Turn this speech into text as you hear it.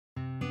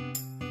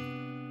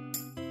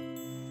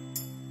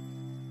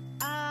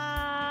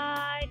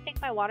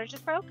my water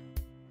just broke.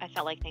 I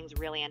felt like things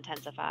really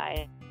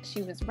intensified.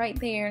 She was right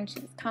there and she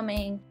was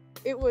coming.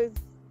 It was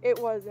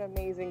an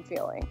amazing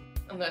feeling.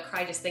 I'm gonna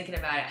cry just thinking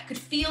about it. I could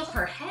feel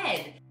her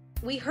head.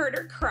 We heard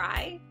her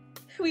cry.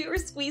 We were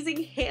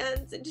squeezing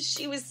hands and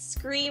she was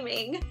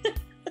screaming.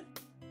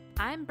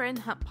 I'm Bryn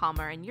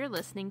Hunt-Palmer, and you're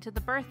listening to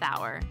The Birth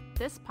Hour.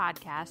 This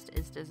podcast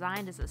is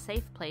designed as a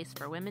safe place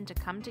for women to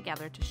come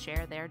together to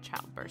share their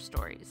childbirth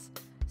stories.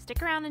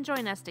 Stick around and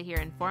join us to hear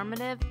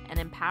informative and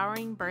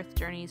empowering birth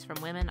journeys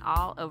from women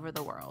all over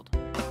the world.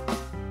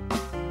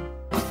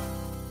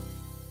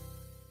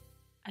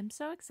 I'm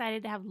so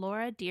excited to have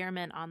Laura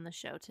Dearman on the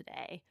show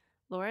today.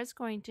 Laura's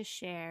going to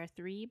share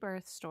 3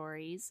 birth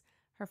stories.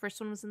 Her first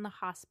one was in the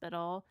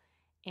hospital,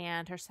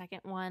 and her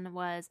second one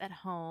was at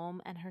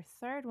home, and her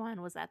third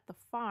one was at the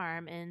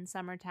farm in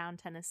Summertown,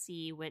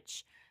 Tennessee,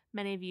 which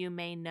many of you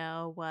may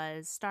know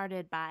was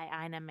started by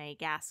Ina May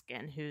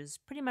Gaskin, who's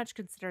pretty much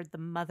considered the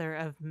mother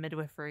of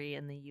midwifery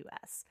in the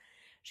U.S.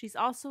 She's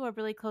also a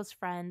really close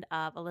friend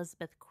of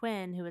Elizabeth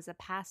Quinn, who is a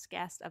past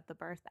guest of the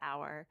Birth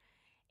Hour,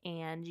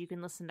 and you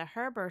can listen to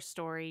her birth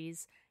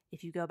stories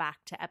if you go back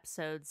to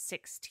episode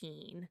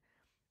 16.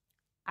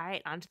 All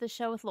right, on to the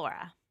show with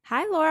Laura.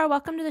 Hi, Laura.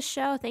 Welcome to the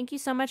show. Thank you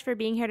so much for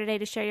being here today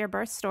to share your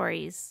birth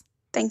stories.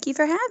 Thank you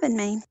for having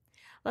me.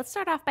 Let's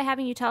start off by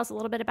having you tell us a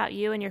little bit about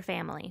you and your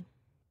family.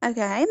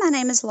 Okay, my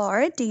name is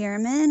Laura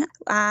Dearman.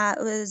 I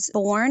was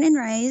born and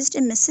raised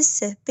in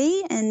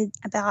Mississippi, and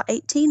about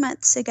 18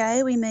 months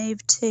ago, we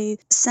moved to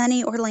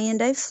sunny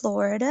Orlando,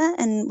 Florida,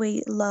 and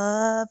we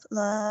love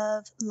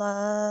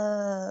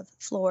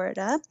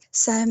Florida.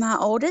 So my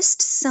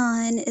oldest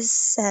son is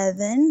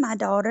 7, my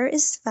daughter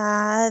is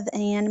 5,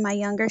 and my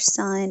younger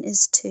son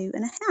is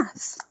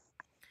 2.5.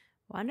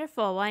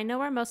 Wonderful. Well, I know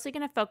we're mostly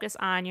going to focus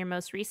on your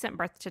most recent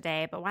birth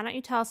today, but why don't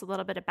you tell us a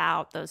little bit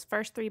about those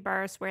first 3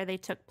 births, where they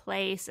took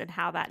place, and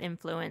how that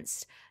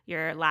influenced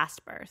your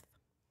last birth?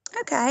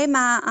 Okay,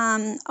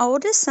 my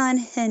oldest son,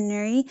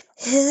 Henry,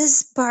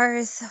 his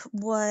birth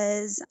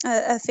was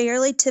a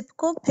fairly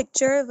typical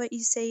picture of what you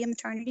see in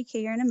maternity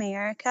care in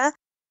America.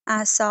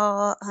 I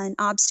saw an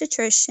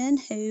obstetrician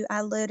who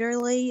I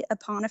literally,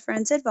 upon a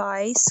friend's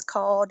advice,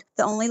 called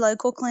the only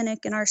local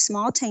clinic in our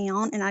small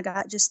town, and I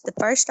got just the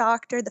first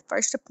doctor, the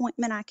first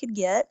appointment I could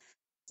get.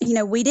 You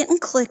know, we didn't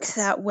click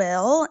that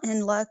well,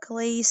 and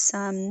luckily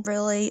some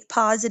really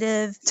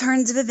positive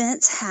turns of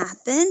events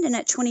happened, and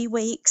at 20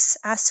 weeks,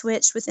 I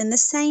switched within the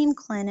same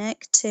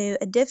clinic to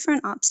a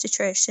different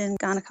obstetrician,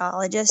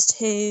 gynecologist,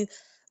 who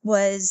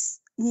was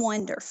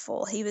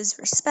wonderful. He was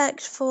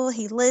respectful.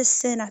 He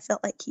listened. I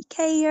felt like he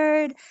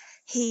cared.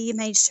 He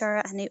made sure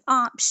I knew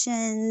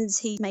options.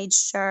 He made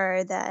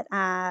sure that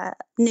I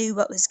knew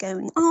what was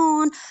going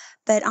on.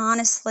 But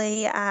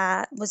honestly,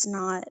 I was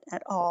not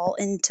at all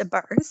into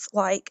birth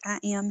like I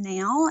am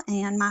now.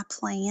 And my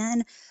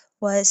plan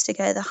was to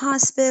go to the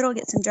hospital,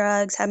 get some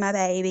drugs, have my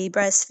baby,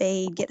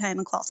 breastfeed, get home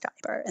and cloth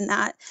diaper. And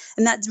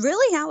that's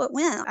really how it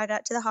went. I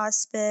got to the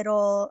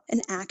hospital in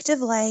active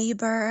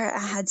labor. I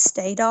had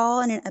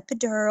Stadol and an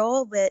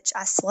epidural, which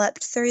I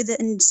slept through the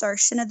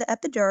insertion of the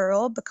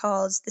epidural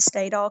because the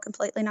Stadol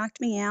completely knocked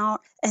me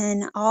out.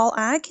 And all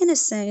I can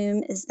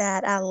assume is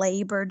that I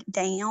labored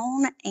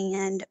down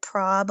and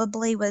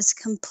probably was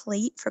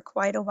complete for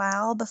quite a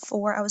while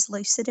before I was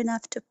lucid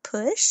enough to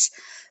push.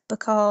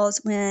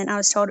 Because when I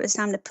was told it was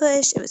time to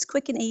push, it was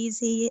quick and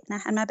easy, and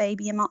I had my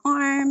baby in my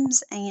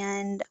arms,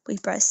 and we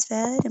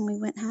breastfed, and we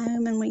went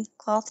home, and we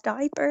cloth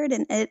diapered,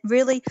 and it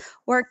really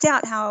worked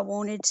out how I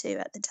wanted to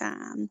at the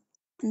time.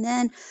 And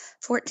then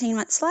 14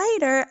 months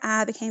later,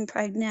 I became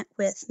pregnant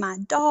with my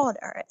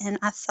daughter, and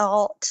I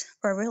thought,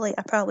 or really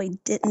I probably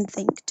didn't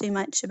think too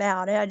much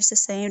about it. I just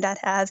assumed I'd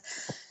have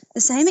the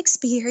same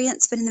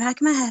experience, but in the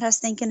back of my head, I was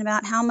thinking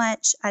about how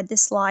much I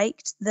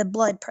disliked the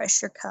blood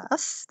pressure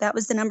cuff. That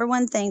was the number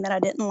one thing that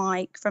I didn't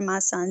like from my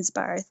son's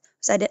birth.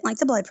 So I didn't like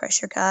the blood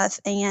pressure cuff,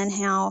 and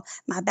how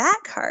my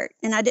back hurt.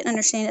 And I didn't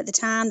understand at the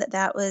time that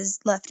that was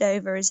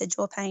leftover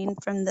residual pain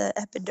from the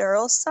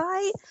epidural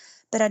site,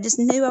 but I just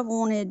knew I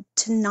wanted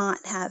to not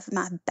have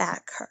my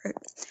back hurt.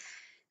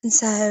 And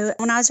so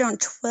when I was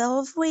around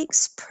 12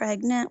 weeks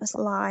pregnant with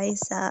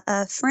Liza,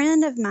 a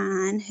friend of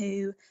mine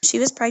who, she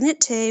was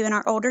pregnant too, and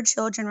our older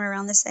children were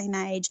around the same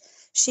age,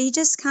 she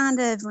just kind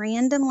of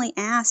randomly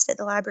asked at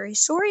the library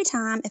story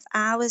time if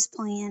I was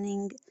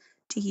planning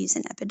to use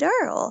an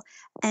epidural.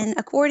 And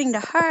according to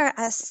her,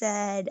 I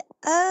said,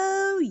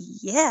 oh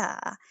yeah.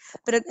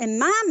 But in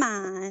my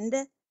mind,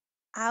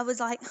 I was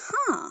like,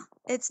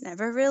 it's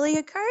never really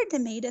occurred to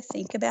me to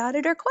think about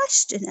it or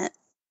question it.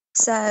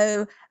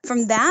 So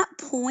from that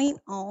point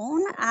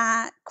on,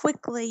 I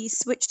quickly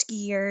switched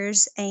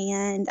gears,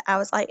 and I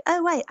was like,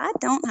 oh, wait, I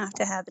don't have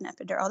to have an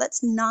epidural.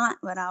 That's not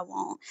what I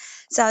want.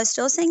 So I was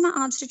still seeing my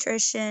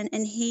obstetrician,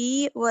 and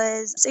he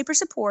was super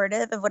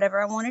supportive of whatever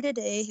I wanted to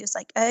do. He was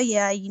like, oh,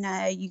 yeah, you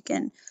know, you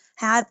can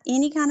have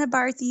any kind of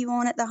birth you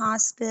want at the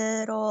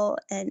hospital.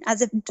 And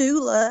as a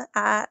doula,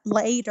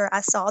 later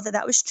I saw that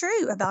that was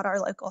true about our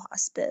local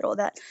hospital,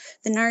 that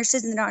the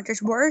nurses and the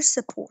doctors were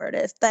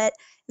supportive. But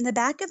in the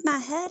back of my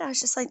head, I was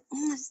just like,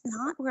 that's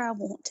not where I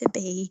want to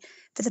be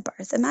for the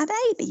birth of my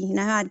baby. You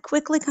know, I'd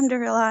quickly come to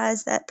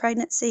realize that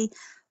pregnancy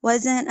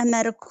wasn't a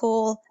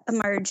medical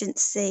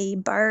emergency.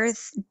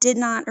 Birth did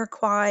not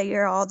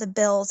require all the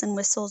bells and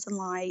whistles and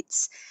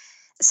lights.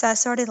 So I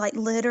started, like,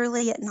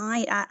 literally at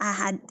night,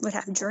 I would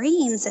have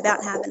dreams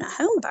about having a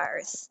home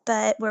birth.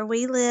 But where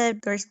we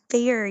lived, there's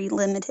very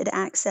limited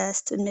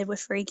access to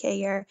midwifery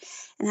care,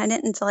 and I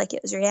didn't feel like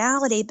it was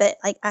reality. But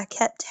like, I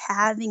kept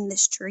having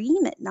this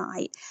dream at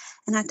night,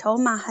 and I told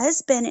my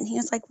husband, and he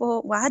was like,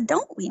 "Well, why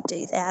don't we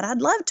do that?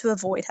 I'd love to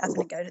avoid having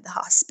to go to the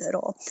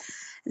hospital."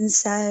 And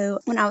so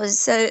it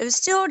was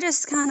still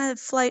just kind of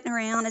floating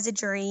around as a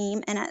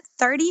dream. And at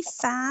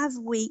 35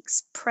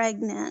 weeks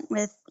pregnant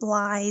with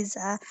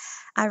Liza,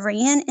 I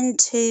ran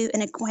into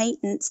an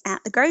acquaintance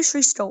at the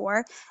grocery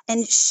store,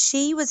 and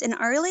she was in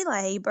early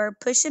labor,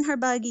 pushing her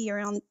buggy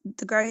around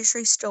the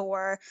grocery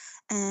store.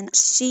 And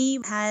she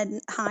had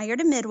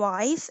hired a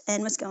midwife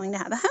and was going to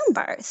have a home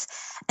birth.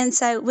 And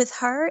so with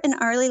her in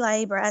early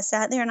labor, I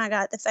sat there and I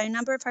got the phone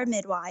number of her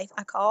midwife.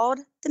 I called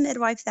the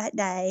midwife that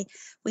day.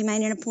 We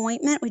made an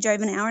appointment. We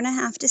drove an hour and a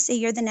half to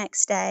see her the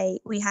next day.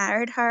 We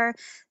hired her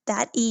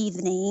that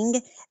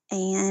evening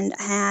and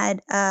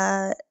had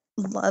a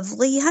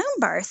lovely home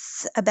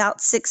birth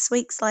about 6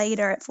 weeks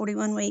later at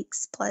 41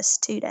 weeks plus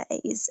 2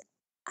 days.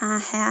 I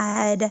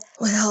had,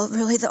 well,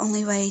 really the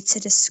only way to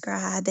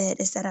describe it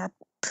is that I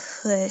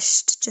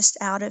pushed just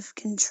out of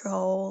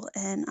control.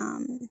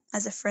 And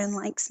as a friend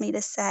likes me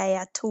to say,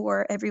 I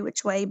tore every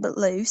which way but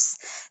loose.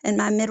 And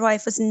my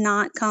midwife was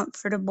not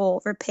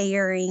comfortable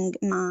repairing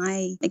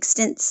my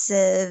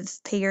extensive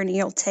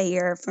perineal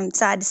tear from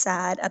side to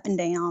side, up and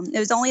down. It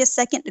was only a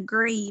 2nd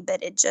degree,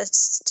 but it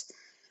just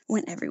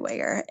went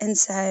everywhere. And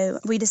so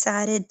we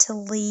decided to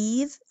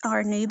leave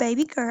our new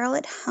baby girl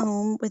at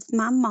home with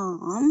my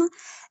mom.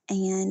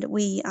 And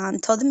we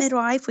told the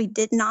midwife we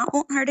did not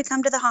want her to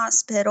come to the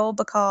hospital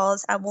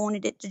because I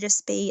wanted it to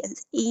just be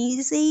as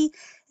easy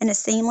and as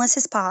seamless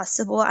as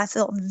possible. I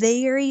felt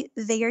very,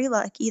 very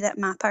lucky that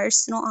my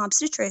personal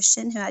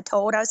obstetrician, who I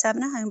told I was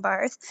having a home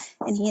birth,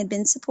 and he had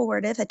been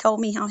supportive, had told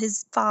me how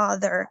his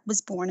father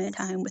was born at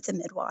home with a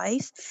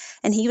midwife.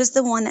 And he was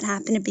the one that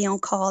happened to be on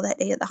call that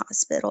day at the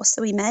hospital.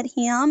 So we met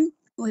him.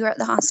 We were at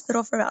the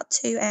hospital for about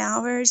 2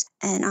 hours,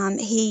 and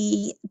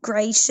he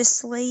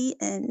graciously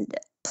and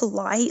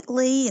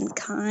politely and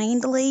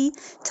kindly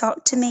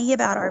talked to me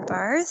about our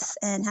birth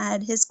and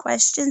had his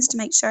questions to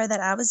make sure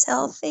that I was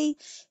healthy.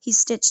 He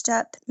stitched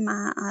up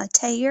my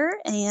tear,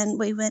 and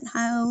we went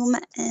home,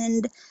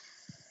 and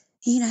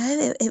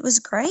it was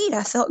great.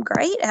 I felt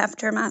great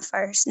after my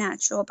first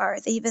natural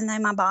birth. Even though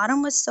my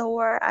bottom was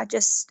sore, I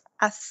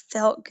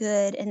felt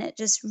good, and it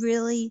just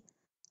really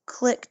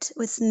clicked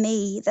with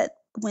me that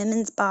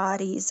women's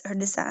bodies are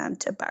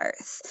designed to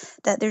birth,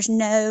 that there's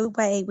no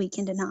way we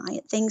can deny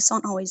it. Things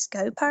don't always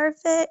go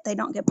perfect. They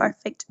don't get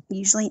perfect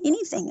usually in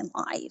anything in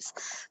life,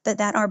 but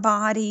that our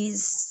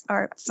bodies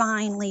are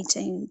finely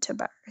tuned to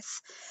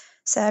birth.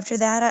 So after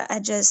that,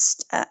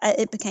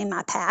 it became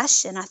my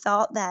passion. I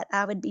thought that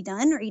I would be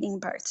done reading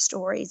birth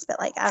stories, but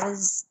I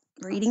was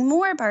reading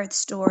more birth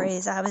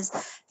stories. I was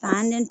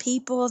finding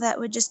people that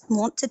would just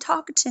want to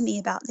talk to me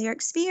about their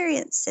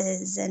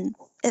experiences. And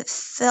it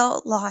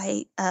felt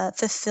like a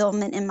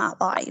fulfillment in my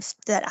life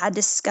that I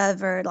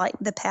discovered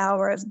the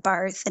power of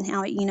birth and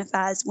how it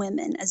unifies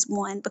women as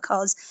one,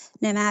 because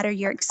no matter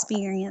your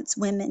experience,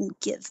 women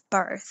give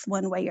birth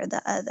one way or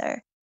the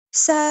other.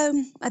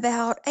 So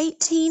about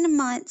 18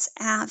 months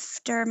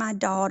after my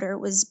daughter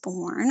was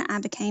born,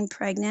 I became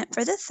pregnant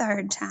for the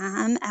 3rd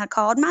time. I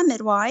called my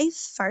midwife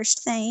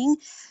first thing,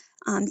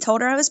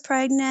 told her I was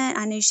pregnant.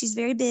 I knew she's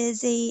very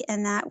busy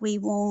and that we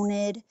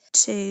wanted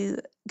to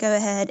go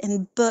ahead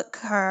and book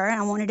her.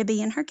 I wanted to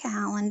be in her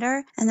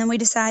calendar. And then we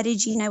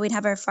decided, we'd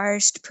have our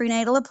first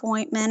prenatal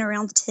appointment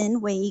around 10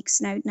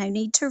 weeks. No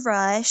need to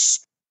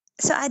rush.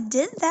 So I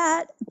did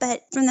that,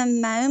 but from the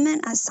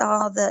moment I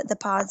saw the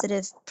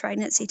positive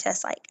pregnancy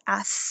test,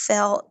 I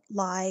felt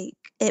like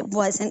it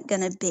wasn't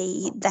going to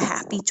be the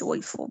happy,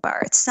 joyful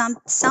birth.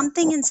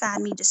 Something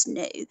inside me just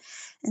knew.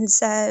 And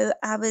so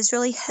I was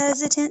really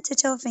hesitant to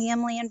tell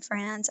family and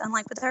friends.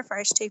 Unlike with our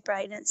first 2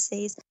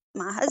 pregnancies,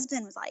 my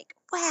husband was like,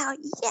 "Wow,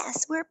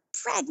 yes, we're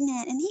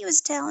pregnant." And he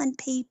was telling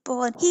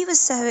people, and he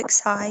was so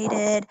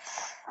excited.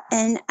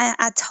 And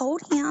I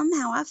told him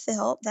how I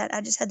felt, that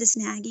I just had this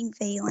nagging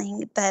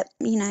feeling. But,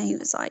 he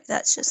was like,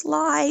 "That's just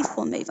life.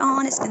 We'll move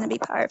on. It's going to be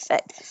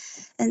perfect."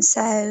 And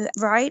so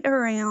right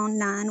around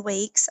 9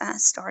 weeks, I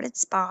started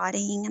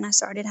spotting and I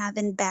started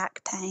having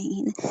back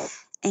pain.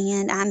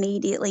 And I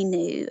immediately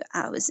knew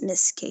I was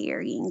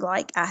miscarrying,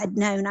 like I had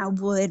known I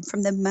would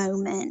from the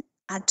moment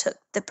I took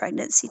the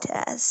pregnancy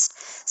test.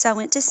 So I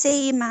went to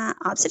see my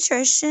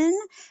obstetrician,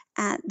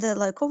 at the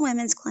local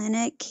women's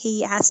clinic.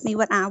 He asked me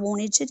what I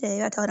wanted to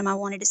do. I told him I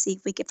wanted to see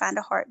if we could find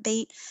a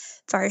heartbeat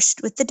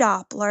first with the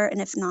Doppler,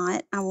 and if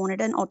not, I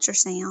wanted an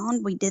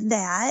ultrasound. We did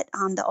that.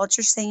 The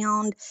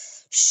ultrasound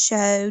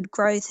showed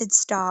growth had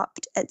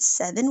stopped at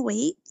 7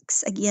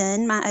 weeks.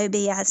 Again, my OB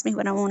asked me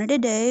what I wanted to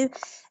do,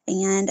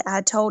 and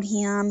I told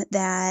him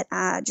that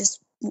I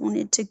just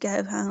wanted to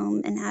go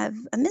home and have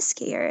a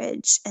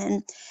miscarriage.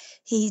 And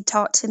he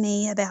talked to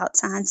me about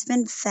signs of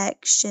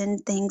infection,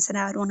 things that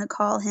I would want to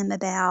call him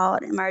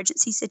about,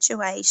 emergency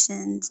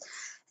situations.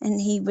 And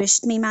he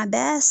wished me my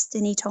best,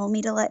 and he told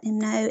me to let him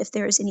know if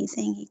there was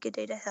anything he could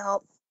do to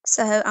help.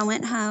 So I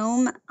went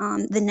home.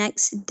 The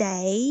next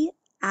day,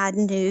 I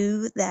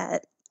knew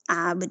that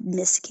I would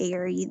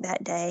miscarry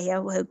that day. I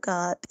woke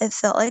up. It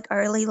felt like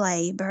early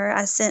labor.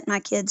 I sent my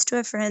kids to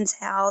a friend's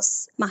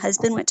house. My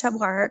husband went to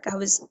work. I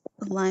was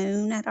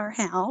alone at our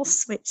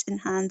house, which in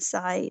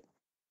hindsight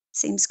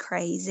seems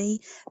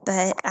crazy,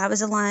 but I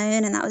was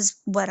alone, and that was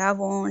what I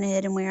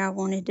wanted and where I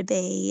wanted to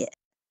be.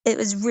 It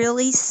was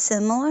really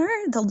similar.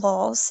 The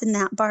loss in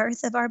that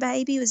birth of our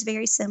baby was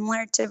very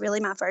similar to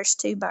really my first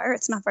two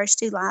births, my first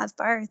two live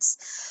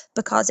births,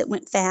 because it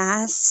went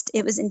fast.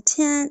 It was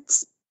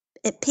intense.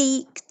 It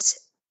peaked.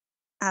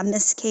 I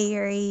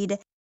miscarried.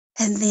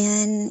 And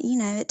then,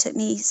 it took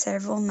me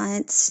several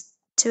months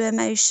to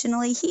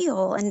emotionally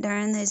heal. And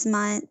during those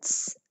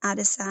months, I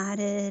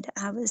decided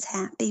I was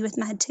happy with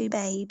my two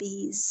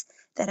babies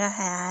that I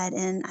had,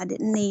 and I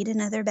didn't need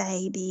another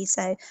baby.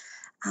 So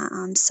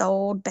I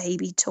sold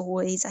baby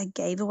toys. I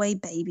gave away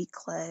baby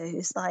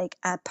clothes. Like,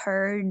 I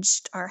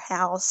purged our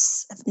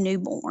house of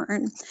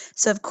newborn.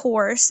 So, of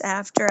course,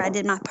 after I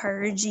did my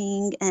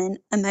purging and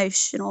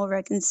emotional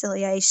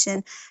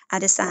reconciliation, I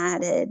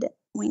decided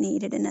we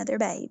needed another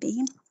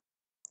baby.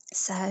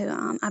 So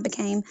I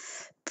became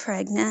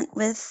pregnant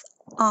with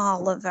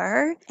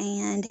Oliver,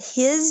 and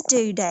his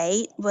due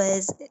date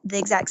was the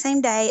exact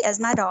same day as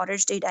my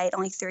daughter's due date,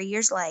 only 3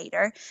 years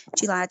later,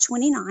 July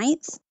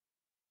 29th.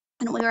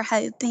 And we were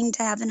hoping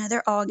to have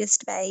another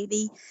August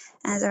baby,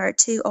 as our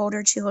two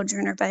older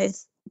children are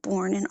both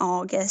born in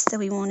August. So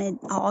we wanted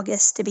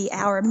August to be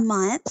our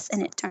month,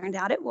 and it turned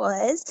out it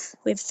was.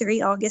 We have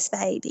 3 August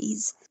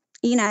babies.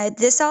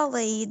 This all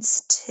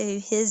leads to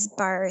his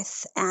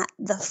birth at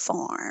the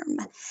farm.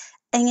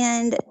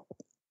 And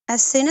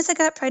as soon as I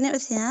got pregnant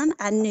with him,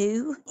 I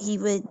knew he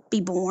would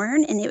be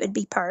born and it would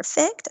be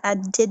perfect. I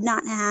did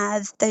not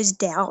have those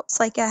doubts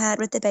like I had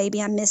with the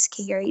baby I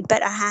miscarried,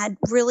 but I had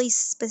really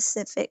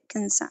specific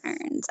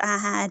concerns. I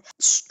had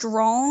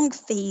strong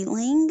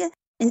feeling,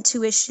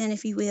 intuition,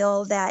 if you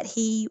will, that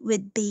he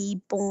would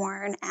be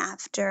born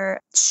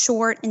after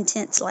short,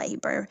 intense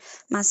labor.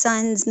 My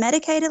son's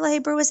medicated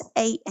labor was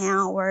 8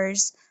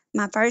 hours.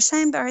 My first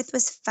time birth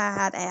was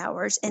 5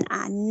 hours, and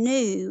I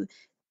knew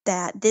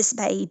that this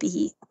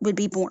baby would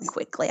be born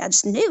quickly. I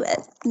just knew it,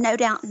 no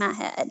doubt in my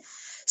head.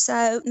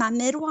 So my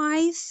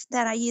midwife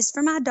that I used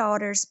for my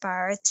daughter's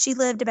birth, she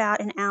lived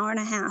about an hour and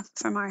a half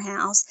from our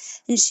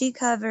house, and she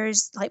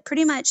covers like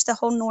pretty much the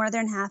whole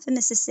northern half of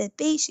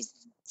Mississippi. She's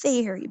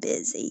very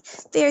busy,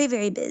 very,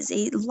 very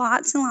busy,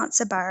 lots and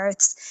lots of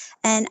births.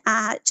 And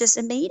I just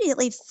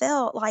immediately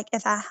felt like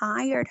if I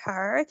hired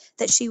her,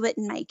 that she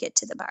wouldn't make it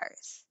to the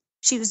birth.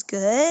 She was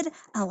good.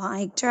 I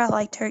liked her. I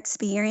liked her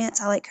experience.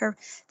 I like her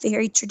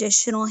very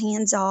traditional,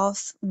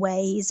 hands-off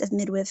ways of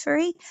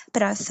midwifery,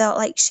 but I felt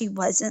like she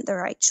wasn't the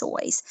right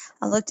choice.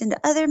 I looked into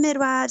other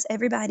midwives.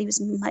 Everybody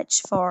was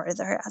much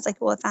farther. I was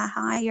like, well, if I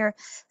hire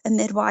a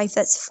midwife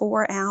that's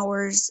 4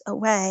 hours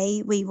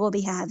away, we will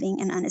be having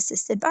an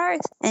unassisted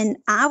birth. And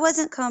I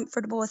wasn't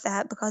comfortable with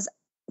that because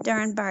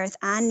during birth,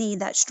 I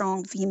need that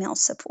strong female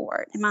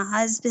support. And my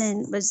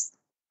husband was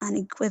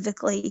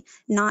unequivocally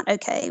not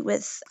okay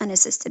with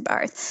unassisted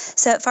birth.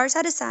 So at first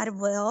I decided,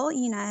 well,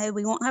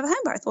 we won't have a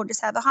home birth. We'll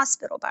just have a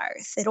hospital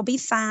birth. It'll be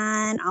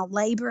fine. I'll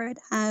labor at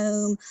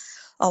home.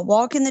 I'll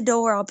walk in the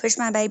door. I'll push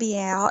my baby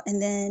out,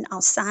 and then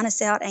I'll sign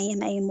us out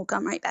AMA, and we'll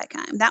come right back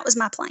home. That was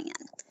my plan.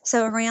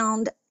 So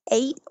around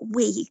 8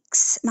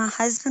 weeks, my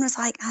husband was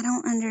like, I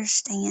don't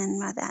understand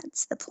why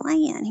that's the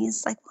plan.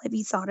 He's like, well, have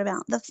you thought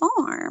about the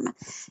farm?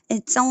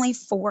 It's only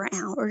 4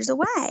 hours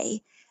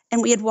away.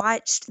 And we had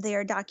watched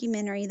their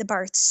documentary, The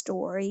Birth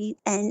Story,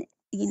 and,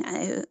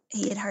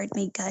 he had heard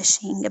me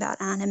gushing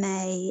about Anna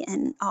Mae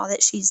and all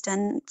that she's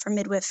done for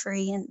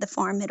midwifery and the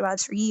farm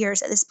midwives for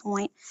years at this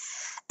point.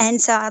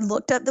 And so I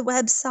looked up the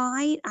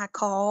website, I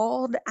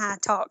called, I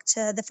talked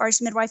to the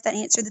first midwife that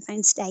answered the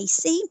phone,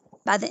 Stacy.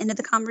 By the end of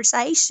the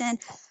conversation,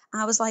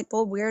 I was like,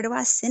 well, where do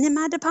I send in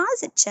my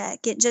deposit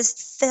check? It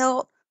just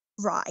felt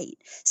right.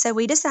 So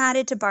we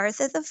decided to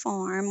birth at the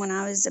farm when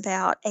I was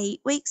about 8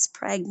 weeks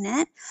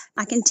pregnant.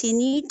 I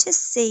continued to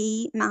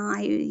see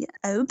my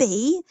OB,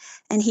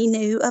 and he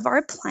knew of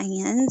our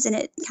plans, and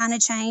it kind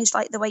of changed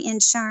like the way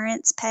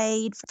insurance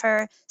paid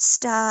for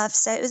stuff.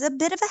 So it was a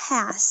bit of a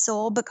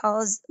hassle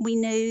because we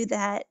knew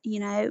that,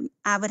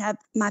 I would have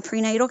my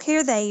prenatal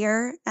care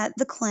there at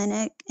the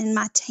clinic in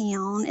my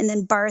town and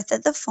then birth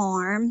at the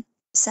farm.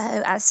 So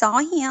I saw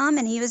him,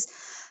 and he was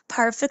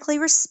perfectly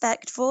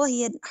respectful.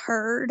 He had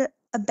heard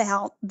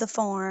about the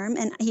farm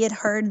and he had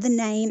heard the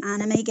name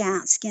Anime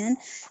Gaskin.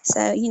 So,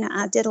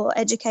 I did a little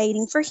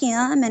educating for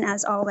him. And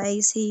as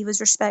always, he was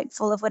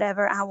respectful of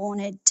whatever I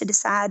wanted to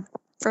decide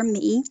for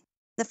me.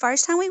 The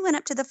first time we went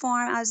up to the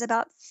farm, I was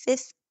about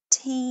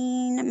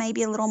 15,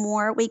 maybe a little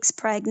more weeks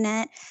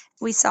pregnant.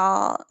 We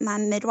saw my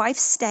midwife,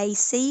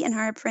 Stacy, and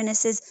her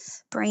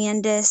apprentices,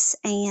 Brandis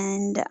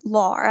and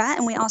Laura.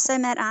 And we also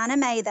met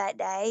Anime that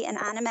day. And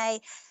Anime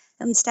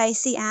and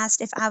Stacy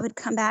asked if I would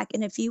come back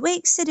in a few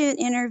weeks to do an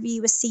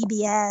interview with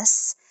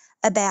CBS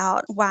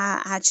about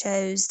why I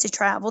chose to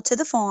travel to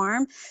the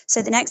farm.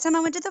 So the next time I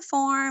went to the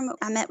farm,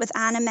 I met with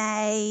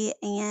Anime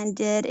and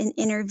did an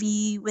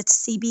interview with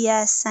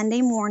CBS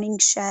Sunday morning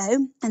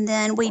show. And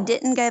then we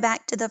didn't go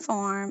back to the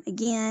farm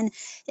again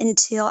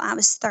until I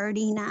was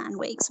 39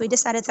 weeks. We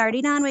decided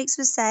 39 weeks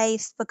was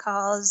safe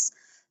because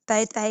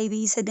both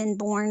babies had been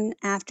born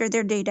after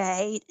their due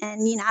date.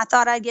 And, I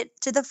thought I'd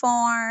get to the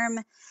farm,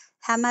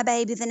 have my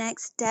baby the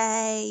next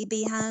day,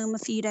 be home a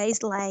few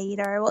days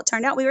later. Well, it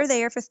turned out we were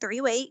there for 3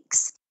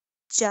 weeks,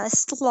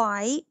 just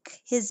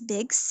like his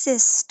big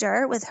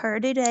sister with her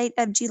due date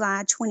of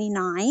July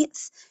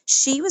 29th.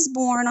 She was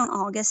born on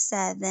August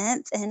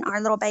 7th, and our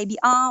little baby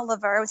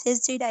Oliver, with his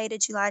due date of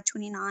July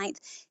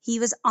 29th, he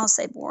was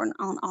also born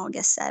on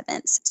August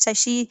 7th. So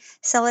she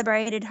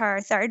celebrated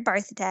her third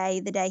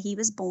birthday the day he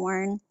was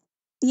born.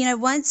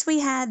 Once we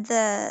had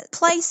the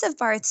place of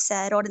birth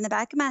settled, in the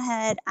back of my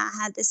head, I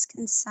had this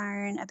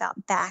concern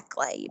about back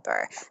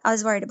labor. I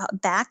was worried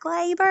about back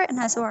labor, and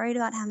I was worried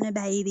about having a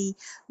baby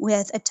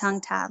with a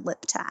tongue-tied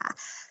lip tie,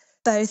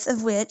 both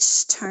of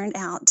which turned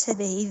out to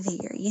be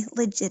very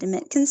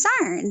legitimate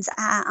concerns.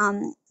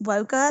 I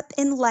woke up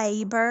in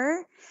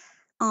labor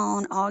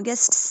on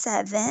August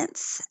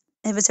 7th.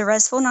 It was a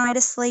restful night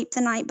of sleep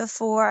the night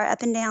before,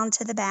 up and down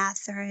to the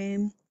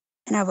bathroom.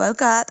 And I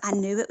woke up, I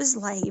knew it was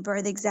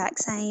labor, the exact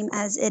same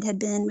as it had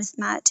been with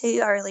my 2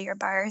 earlier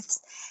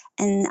births.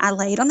 And I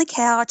laid on the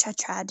couch, I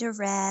tried to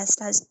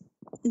rest. I was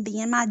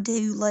being my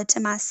doula to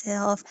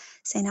myself,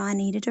 saying, I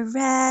needed to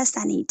rest,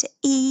 I need to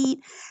eat.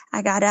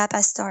 I got up,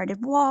 I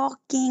started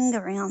walking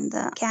around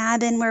the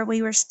cabin where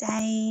we were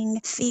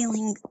staying,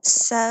 feeling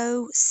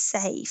so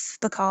safe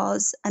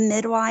because a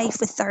midwife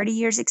with 30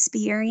 years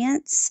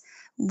experience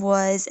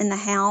was in the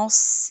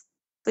house.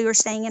 We were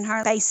staying in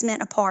her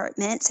basement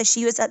apartment, so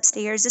she was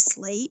upstairs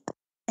asleep.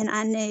 And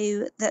I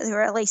knew that there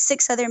were at least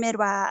 6 other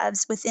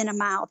midwives within a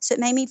mile. So it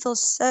made me feel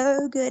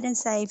so good and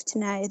safe to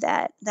know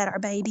that our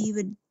baby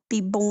would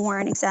be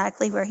born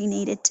exactly where he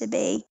needed to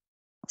be.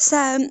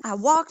 So I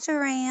walked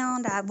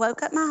around. I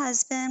woke up my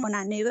husband when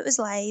I knew it was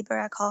labor.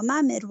 I called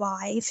my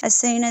midwife. As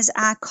soon as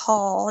I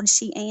called,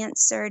 she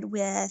answered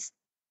with,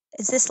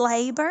 is this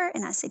labor?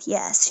 And I said,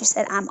 yes. She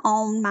said, I'm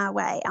on my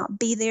way. I'll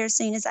be there as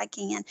soon as I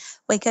can.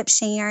 Wake up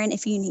Sharon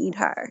if you need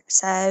her.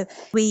 So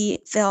we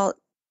felt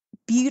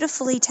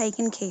beautifully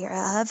taken care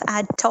of.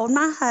 I told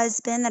my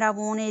husband that I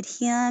wanted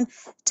him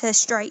to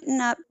straighten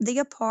up the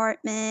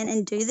apartment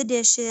and do the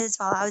dishes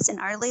while I was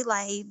in early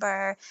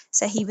labor.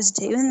 So he was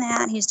doing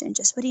that. He was doing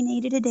just what he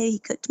needed to do. He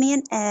cooked me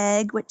an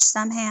egg, which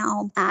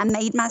somehow I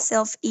made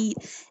myself eat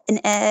an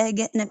egg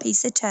and a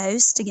piece of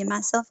toast to give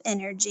myself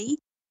energy.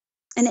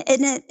 And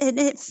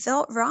it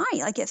felt right.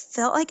 Like it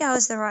felt like I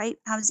was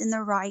in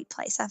the right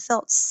place. I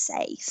felt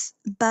safe,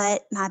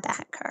 but my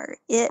back hurt.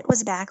 It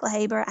was back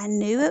labor. I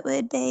knew it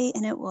would be,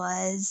 and it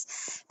was.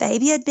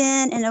 Baby had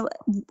been in a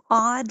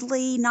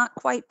oddly, not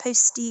quite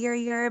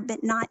posterior,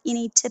 but not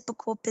any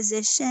typical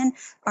position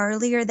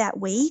earlier that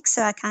week.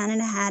 So I kind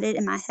of had it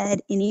in my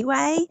head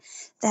anyway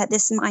that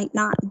this might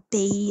not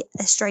be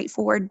a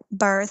straightforward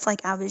birth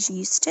like I was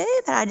used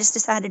to, but I just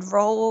decided to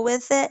roll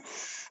with it.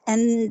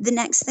 And the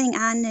next thing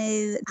I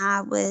knew,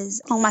 I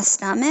was on my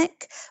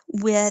stomach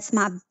with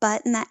my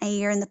butt in the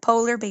air in the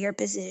polar bear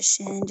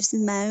position, just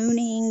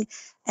moaning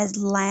as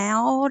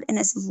loud and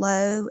as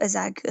low as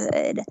I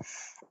could.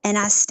 And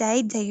I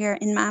stayed there.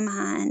 In my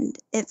mind,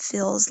 it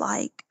feels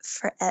like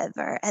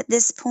forever. At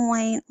this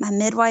point, my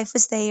midwife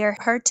was there,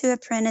 her 2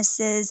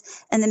 apprentices,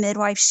 and the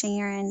midwife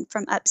Sharon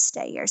from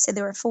upstairs. So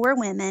there were 4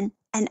 women.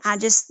 And I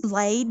just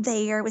laid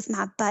there with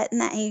my butt in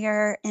the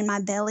air and my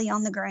belly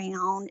on the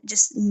ground,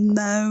 just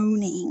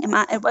moaning. And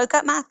I woke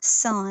up my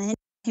son.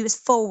 He was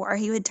 4.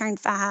 He would turn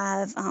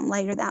 5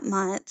 later that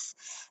month.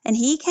 And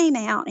he came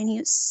out and he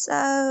was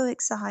so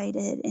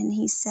excited. And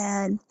he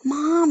said,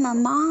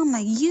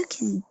 Mama, you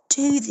can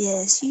do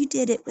this. You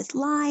did it with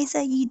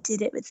Liza. You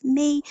did it with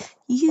me.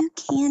 You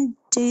can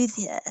do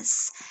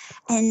this.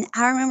 And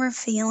I remember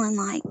feeling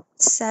like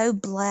so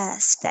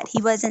blessed that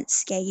he wasn't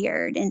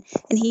scared and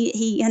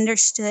he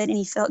understood and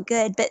he felt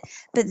good. But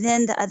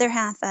then the other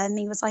half of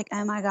me was like,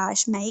 oh my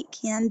gosh, make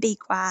him be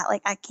quiet.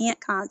 Like I can't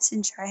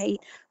concentrate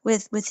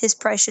with his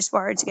precious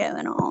words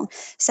going on.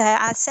 So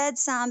I said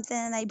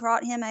something. They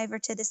brought him over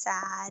to the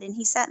side and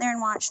he sat there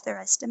and watched the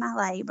rest of my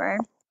labor.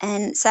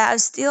 And so I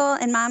was still,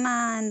 in my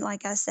mind,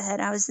 like I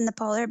said, I was in the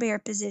polar bear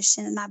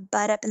position and my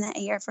butt up in the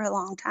air for a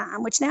long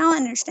time, which now I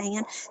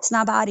understand. So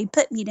my body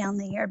put me down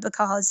there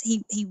because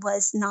he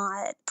was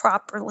not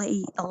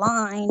properly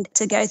aligned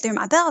to go through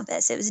my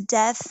pelvis. It was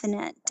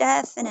definite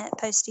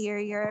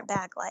posterior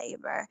back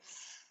labor.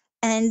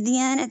 And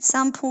then at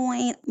some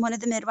point, one of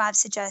the midwives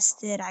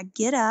suggested I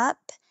get up.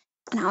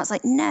 And I was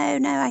like, no,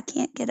 I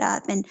can't get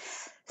up. And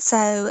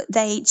so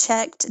they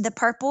checked the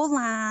purple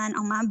line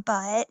on my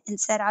butt and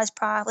said I was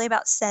probably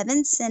about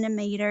 7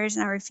 centimeters,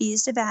 and I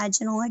refused a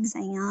vaginal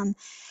exam.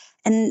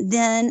 And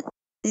then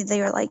they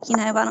were like,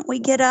 why don't we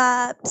get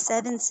up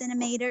 7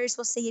 centimeters?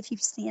 We'll see if you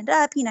stand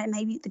up,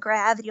 maybe the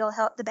gravity will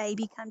help the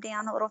baby come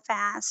down a little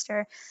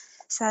faster.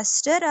 So I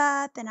stood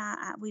up and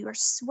we were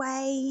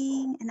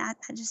swaying, and I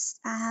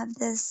have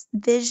this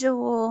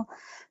visual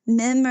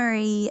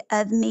memory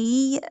of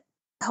me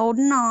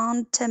holding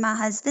on to my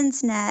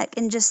husband's neck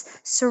and just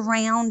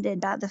surrounded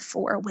by the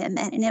 4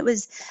 women. And it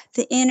was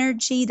the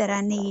energy that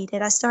I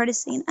needed. I started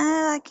saying,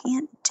 I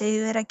can't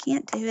do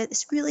it.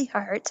 This really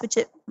hurts, which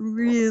it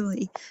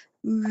really,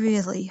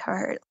 really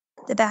hurt.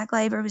 The back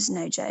labor was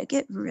no joke.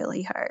 It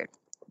really hurt.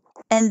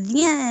 And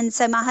then,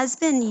 so my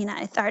husband,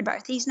 third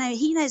birth,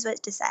 he knows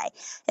what to say.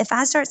 If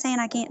I start saying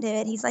I can't do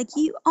it, he's like,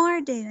 you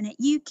are doing it.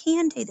 You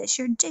can do this.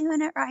 You're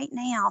doing it right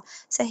now.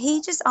 So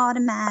he just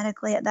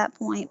automatically at that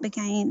point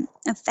became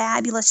a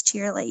fabulous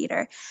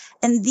cheerleader.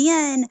 And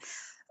then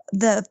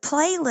the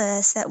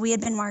playlist that we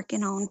had been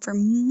working on for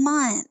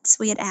months,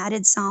 we had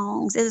added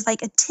songs. It was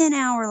like a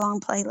 10-hour-long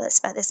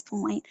playlist by this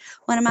point.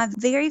 One of my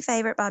very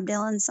favorite Bob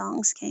Dylan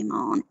songs came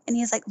on, and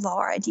he was like,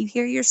 Laura, do you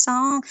hear your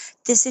song?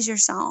 This is your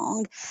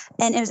song.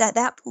 And it was at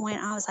that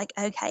point I was like,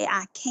 okay,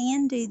 I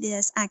can do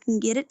this. I can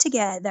get it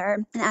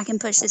together, and I can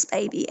push this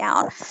baby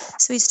out.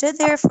 So we stood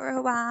there for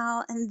a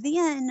while, and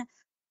then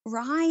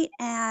right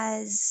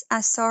as I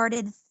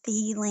started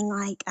feeling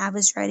like I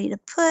was ready to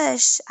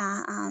push,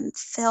 I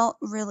felt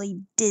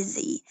really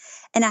dizzy.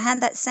 And I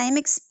had that same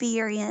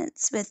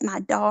experience with my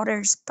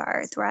daughter's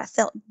birth where I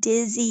felt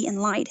dizzy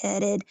and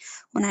lightheaded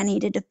when I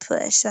needed to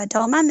push. So I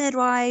told my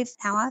midwife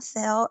how I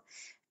felt,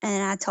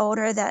 and I told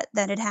her that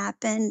had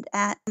happened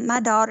at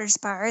my daughter's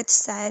birth.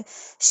 So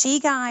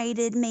she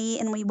guided me,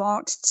 and we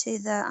walked to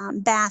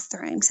the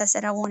bathroom. So I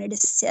said I wanted to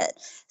sit.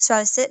 So I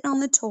was sitting on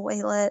the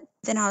toilet.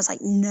 Then I was like,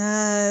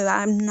 no,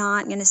 I'm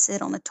not going to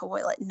sit on the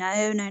toilet.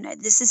 No,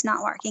 this is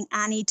not working.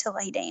 I need to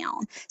lay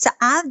down. So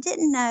I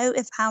didn't know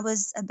if I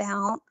was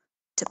about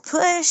to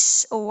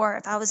push or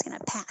if I was going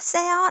to pass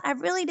out. I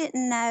really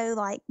didn't know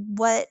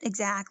what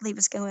exactly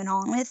was going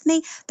on with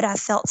me, but I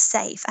felt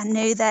safe. I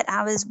knew that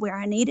I was where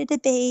I needed to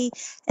be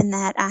and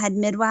that I had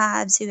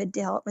midwives who had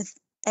dealt with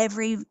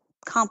every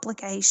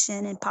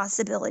complication and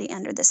possibility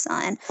under the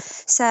sun.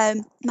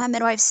 So my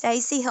midwife,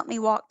 Stacy, helped me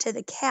walk to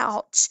the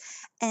couch.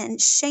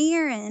 And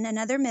Sharon,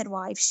 another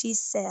midwife, she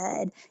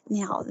said,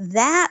 now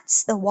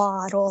that's the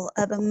waddle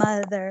of a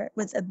mother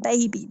with a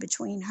baby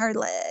between her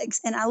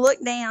legs. And I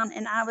looked down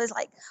and I was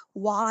like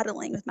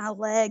waddling with my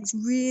legs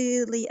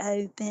really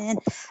open.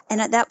 And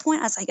at that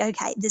point, I was like,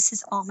 okay, this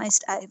is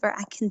almost over.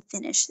 I can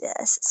finish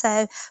this.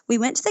 So we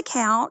went to the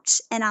couch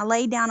and I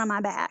laid down on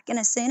my back. And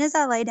as soon as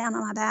I lay down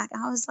on my back,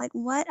 I was like,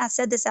 what? I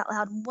said this out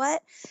loud.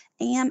 What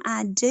am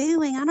I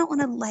doing? I don't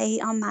want to lay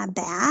on my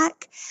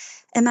back.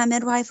 And my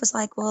midwife was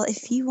like, well,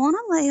 if you want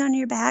to lay on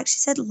your back, she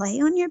said, lay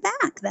on your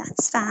back.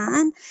 That's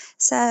fine.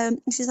 So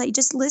she's like,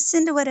 just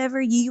listen to whatever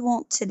you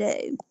want to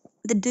do.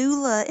 The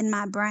doula in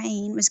my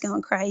brain was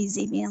going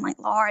crazy, being like,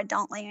 Laura,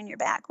 don't lay on your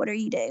back. What are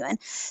you doing?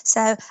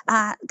 So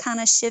I kind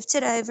of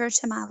shifted over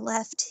to my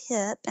left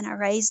hip and I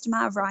raised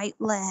my right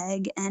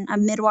leg, and a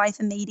midwife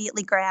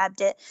immediately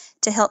grabbed it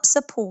to help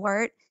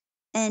support.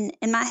 And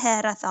in my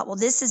head, I thought, well,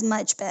 this is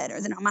much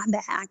better than on my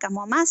back. I'm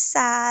on my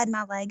side.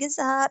 My leg is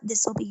up.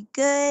 This will be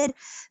good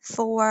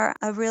for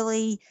a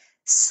really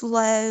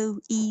slow,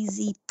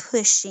 easy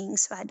pushing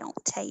so I don't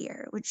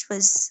tear, which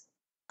was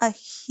a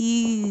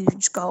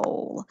huge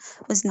goal,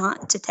 was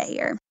not to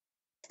tear.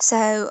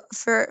 So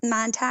for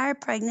my entire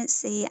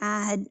pregnancy,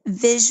 I had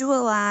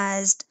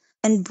visualized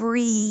and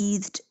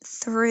breathed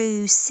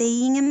through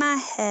seeing in my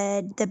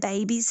head the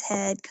baby's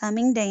head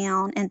coming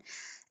down and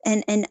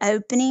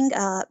opening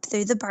up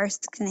through the birth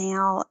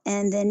canal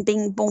and then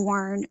being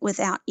born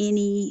without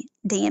any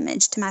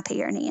damage to my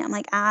perineum.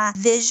 Like I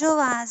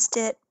visualized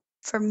it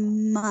for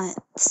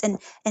months and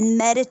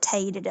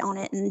meditated on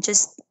it, and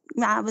just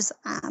I was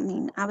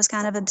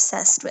kind of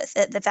obsessed with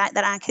it. The fact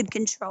that I could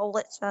control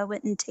it so I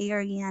wouldn't tear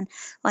again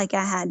like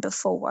I had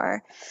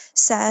before.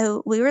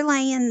 So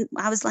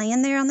I was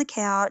laying there on the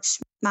couch.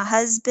 My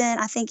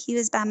husband, I think he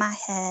was by my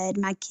head.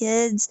 My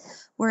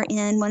kids were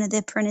in one of the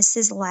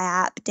apprentices'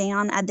 lap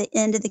down at the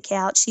end of the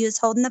couch. She was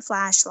holding the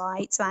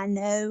flashlight, so I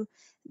know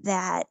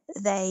that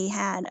they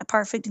had a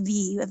perfect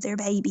view of their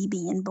baby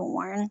being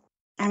born.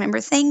 I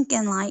remember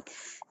thinking,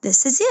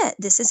 this is it.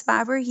 This is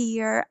why we're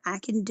here. I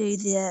can do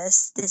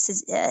this. This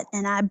is it.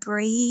 And I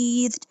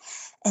breathed.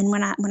 And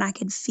when I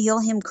could feel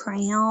him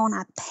crown,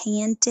 I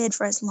panted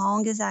for as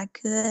long as I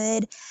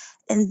could.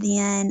 And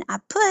then I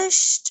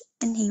pushed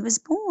and he was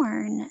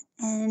born.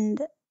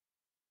 And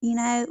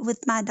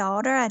with my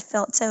daughter, I'd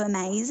felt so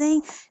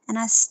amazing, and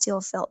I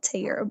still felt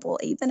terrible.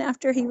 Even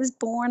after he was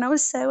born, I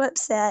was so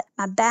upset.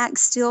 My back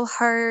still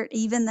hurt,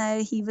 even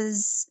though he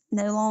was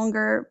no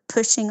longer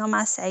pushing on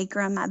my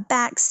sacrum. My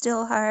back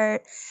still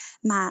hurt.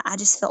 I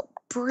just felt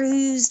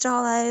bruised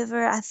all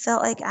over. I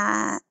felt like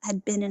I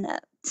had been in a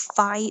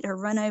fight or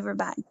run over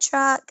by a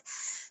truck.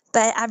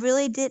 But I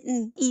really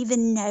didn't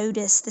even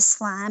notice the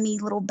slimy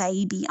little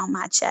baby on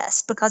my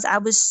chest because I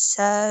was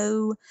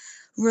so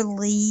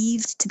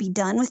relieved to be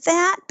done with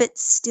that, but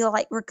still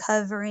like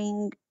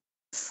recovering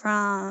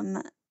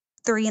from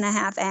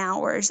 3.5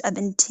 hours of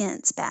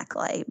intense back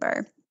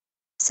labor.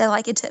 So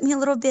like it took me a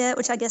little bit,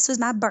 which I guess was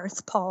my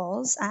birth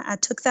pause. I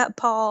took that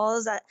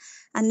pause.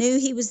 I knew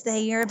he was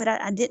there, but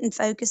I didn't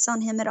focus on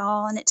him at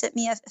all. And it took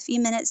me a few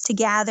minutes to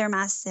gather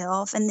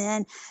myself. And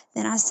then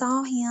I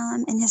saw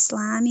him and his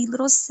slimy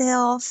little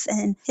self,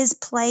 and his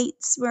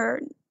plates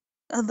were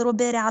a little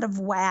bit out of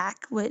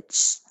whack,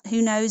 which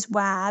who knows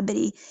why, but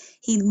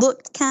he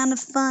looked kind of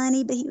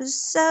funny, but he was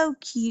so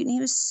cute and he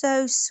was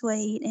so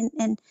sweet.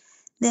 And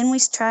then we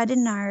tried to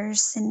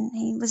nurse, and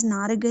he was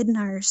not a good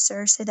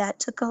nurser, so that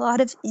took a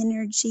lot of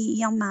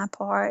energy on my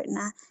part, and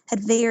I had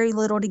very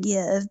little to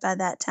give by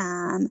that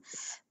time.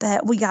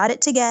 But we got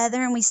it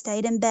together, and we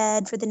stayed in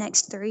bed for the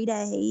next 3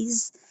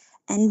 days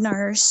and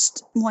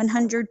nursed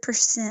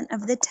 100%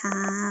 of the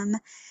time.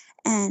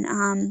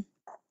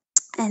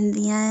 And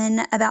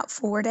then about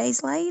 4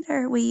 days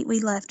later, we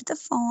left the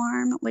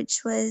farm,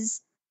 which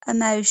was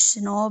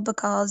emotional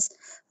because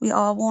we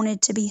all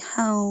wanted to be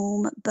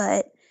home,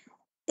 but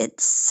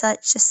it's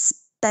such a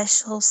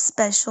special,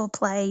 special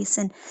place,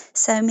 and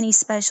so many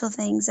special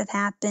things have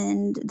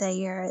happened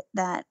there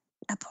that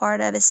a part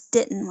of us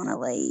didn't want to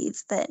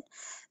leave.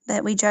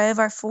 But we drove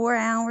our 4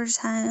 hours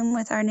home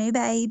with our new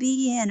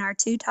baby and our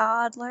 2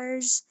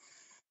 toddlers,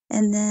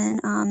 and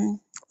then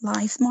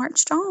life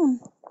marched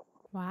on.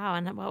 Wow.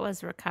 And what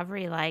was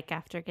recovery like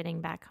after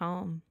getting back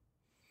home?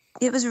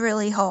 It was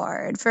really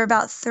hard. For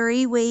about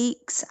 3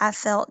 weeks, I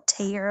felt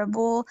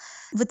terrible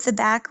with the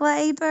back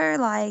labor.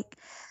 Like,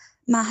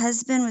 my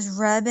husband was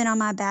rubbing on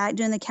my back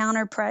doing the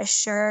counter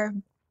pressure,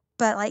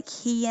 but like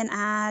he and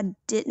I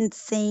didn't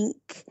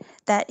think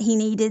that he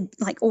needed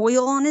like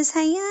oil on his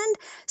hand.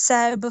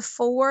 So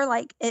before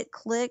like it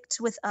clicked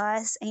with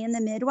us and the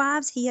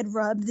midwives, he had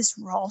rubbed this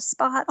raw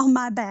spot on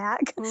my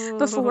back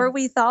before Ooh.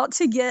 we thought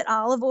to get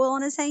olive oil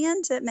on his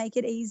hand to make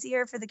it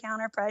easier for the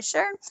counter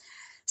pressure.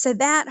 So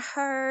that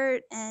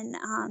hurt, and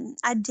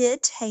I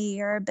did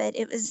tear, but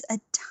it was a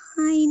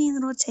tiny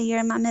little tear.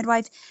 And my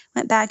midwife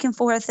went back and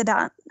forth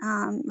about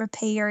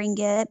repairing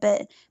it,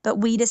 but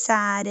we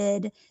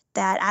decided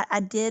that I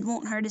did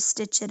want her to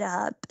stitch it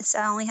up. So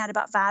I only had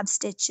about 5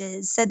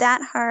 stitches. So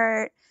that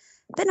hurt,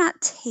 but not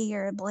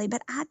terribly.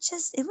 But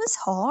it was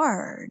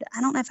hard.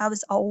 I don't know if I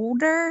was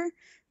older,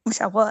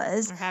 which I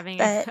was, Or having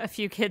but a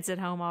few kids at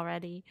home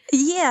already.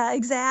 yeah,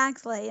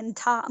 exactly. And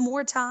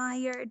more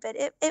tired, but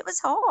it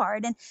was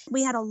hard. And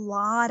we had a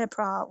lot of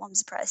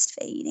problems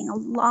breastfeeding, a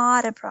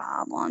lot of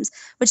problems,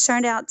 which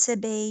turned out to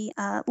be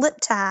lip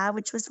tie,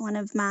 which was one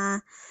of my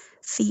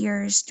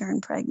fears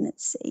during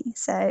pregnancy.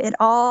 So it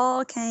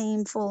all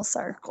came full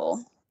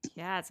circle.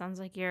 Yeah, it sounds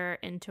like your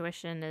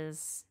intuition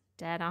is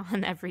dead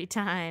on every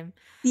time.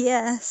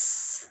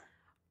 Yes.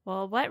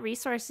 Well, what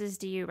resources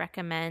do you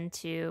recommend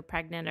to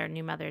pregnant or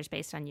new mothers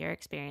based on your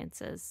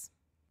experiences?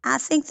 I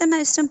think the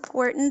most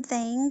important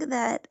thing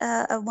that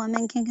a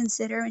woman can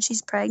consider when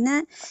she's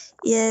pregnant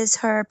is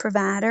her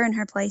provider and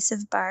her place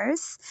of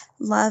birth.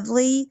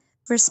 Lovely,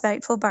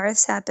 respectful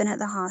births happen at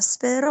the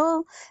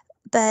hospital,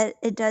 but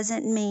it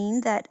doesn't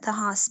mean that the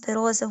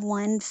hospital is a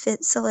one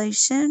fit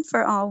solution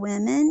for all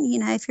women.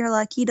 If you're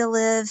lucky to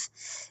live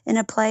in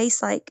a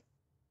place like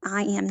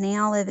I am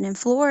now living in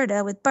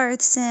Florida with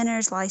birth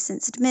centers,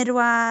 licensed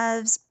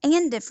midwives,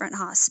 and different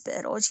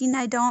hospitals,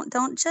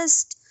 don't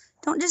just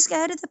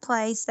go to the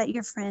place that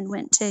your friend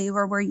went to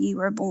or where you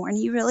were born.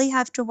 You really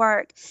have to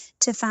work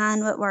to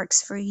find what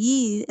works for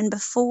you. And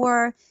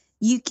before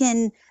you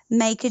can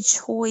make a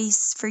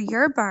choice for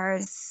your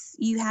birth,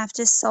 you have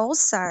to soul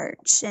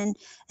search and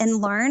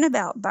learn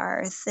about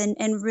birth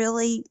and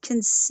really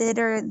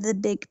consider the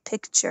big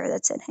picture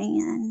that's at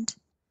hand.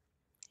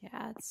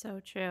 Yeah, it's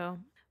so true.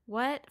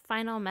 What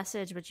final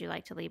message would you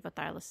like to leave with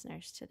our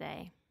listeners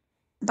today?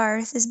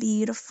 Birth is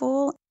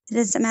beautiful. It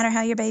doesn't matter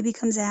how your baby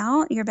comes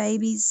out. Your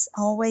baby's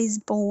always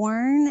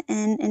born,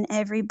 and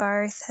every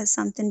birth has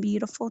something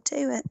beautiful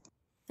to it.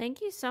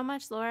 Thank you so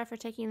much, Laura, for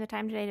taking the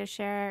time today to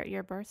share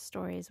your birth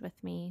stories with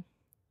me.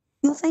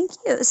 Well, thank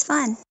you. It was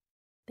fun.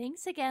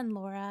 Thanks again,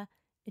 Laura.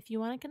 If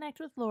you want to connect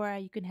with Laura,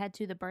 you can head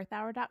to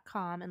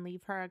thebirthhour.com and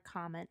leave her a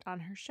comment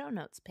on her show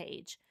notes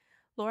page.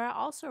 Laura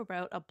also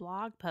wrote a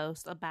blog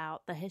post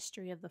about the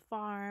history of the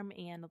farm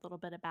and a little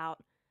bit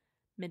about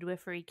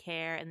midwifery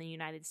care in the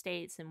United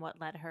States and what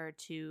led her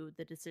to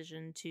the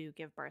decision to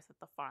give birth at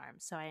the farm.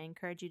 So I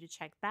encourage you to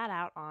check that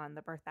out on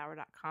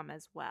thebirthhour.com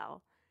as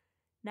well.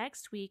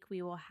 Next week,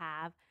 we will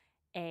have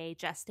a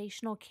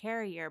gestational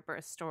carrier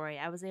birth story.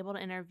 I was able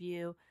to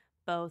interview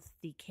both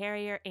the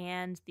carrier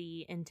and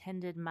the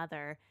intended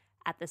mother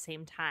at the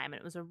same time. And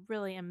it was a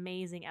really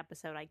amazing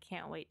episode. I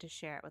can't wait to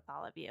share it with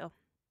all of you.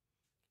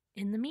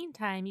 In the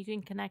meantime, you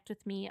can connect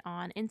with me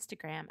on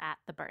Instagram at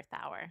The Birth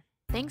Hour.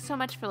 Thanks so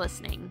much for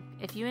listening.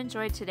 If you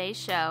enjoyed today's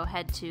show,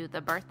 head to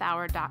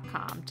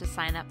thebirthhour.com to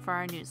sign up for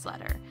our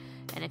newsletter.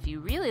 And if you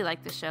really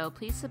like the show,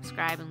 please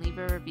subscribe and leave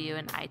a review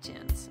in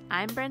iTunes.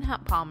 I'm Bryn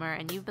Hunt Palmer,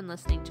 and you've been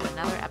listening to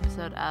another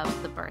episode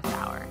of The Birth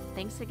Hour.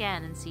 Thanks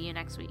again, and see you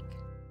next week.